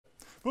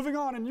Moving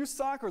on, in youth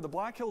soccer, the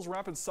Black Hills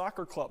Rapids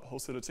Soccer Club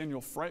hosted its annual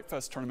Fright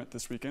Fest tournament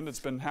this weekend. It's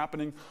been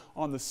happening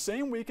on the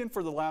same weekend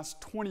for the last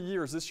 20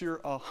 years. This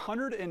year,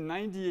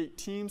 198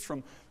 teams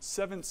from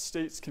 7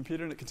 states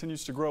competed, and it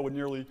continues to grow with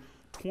nearly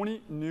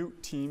 20 new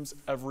teams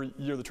every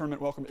year. The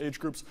tournament welcomed age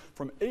groups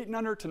from 8 and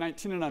under to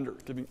 19 and under,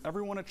 giving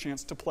everyone a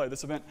chance to play.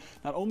 This event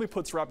not only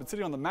puts Rapid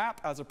City on the map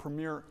as a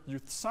premier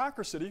youth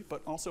soccer city,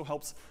 but also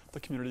helps the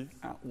community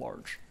at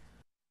large.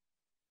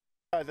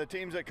 The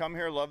teams that come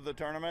here love the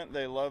tournament.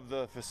 They love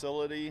the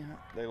facility.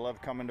 They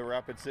love coming to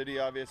Rapid City,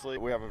 obviously.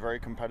 We have a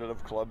very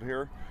competitive club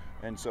here,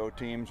 and so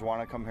teams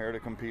want to come here to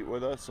compete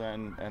with us.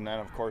 And then,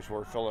 of course,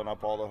 we're filling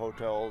up all the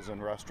hotels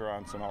and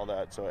restaurants and all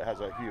that, so it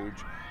has a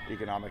huge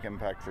economic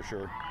impact for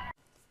sure.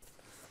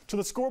 To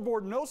the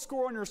scoreboard, no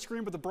score on your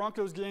screen, but the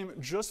Broncos game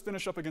just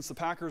finished up against the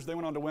Packers. They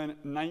went on to win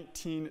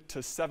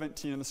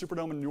 19-17. In the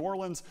Superdome in New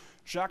Orleans,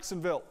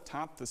 Jacksonville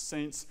topped the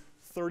Saints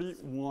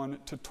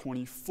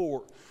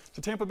 31-24.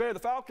 To Tampa Bay, the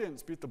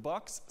Falcons beat the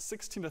Bucks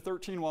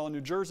 16-13, while in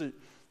New Jersey,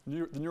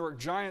 the New York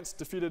Giants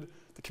defeated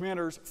the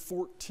Commanders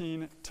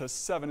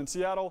 14-7. In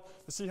Seattle,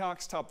 the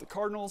Seahawks topped the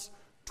Cardinals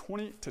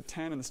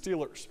 20-10, and the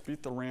Steelers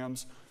beat the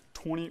Rams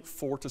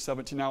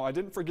 24-17. Now, I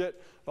didn't forget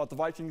about the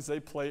Vikings. They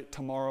play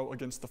tomorrow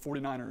against the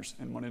 49ers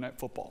in Monday Night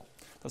Football.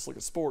 Let's look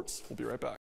at sports. We'll be right back.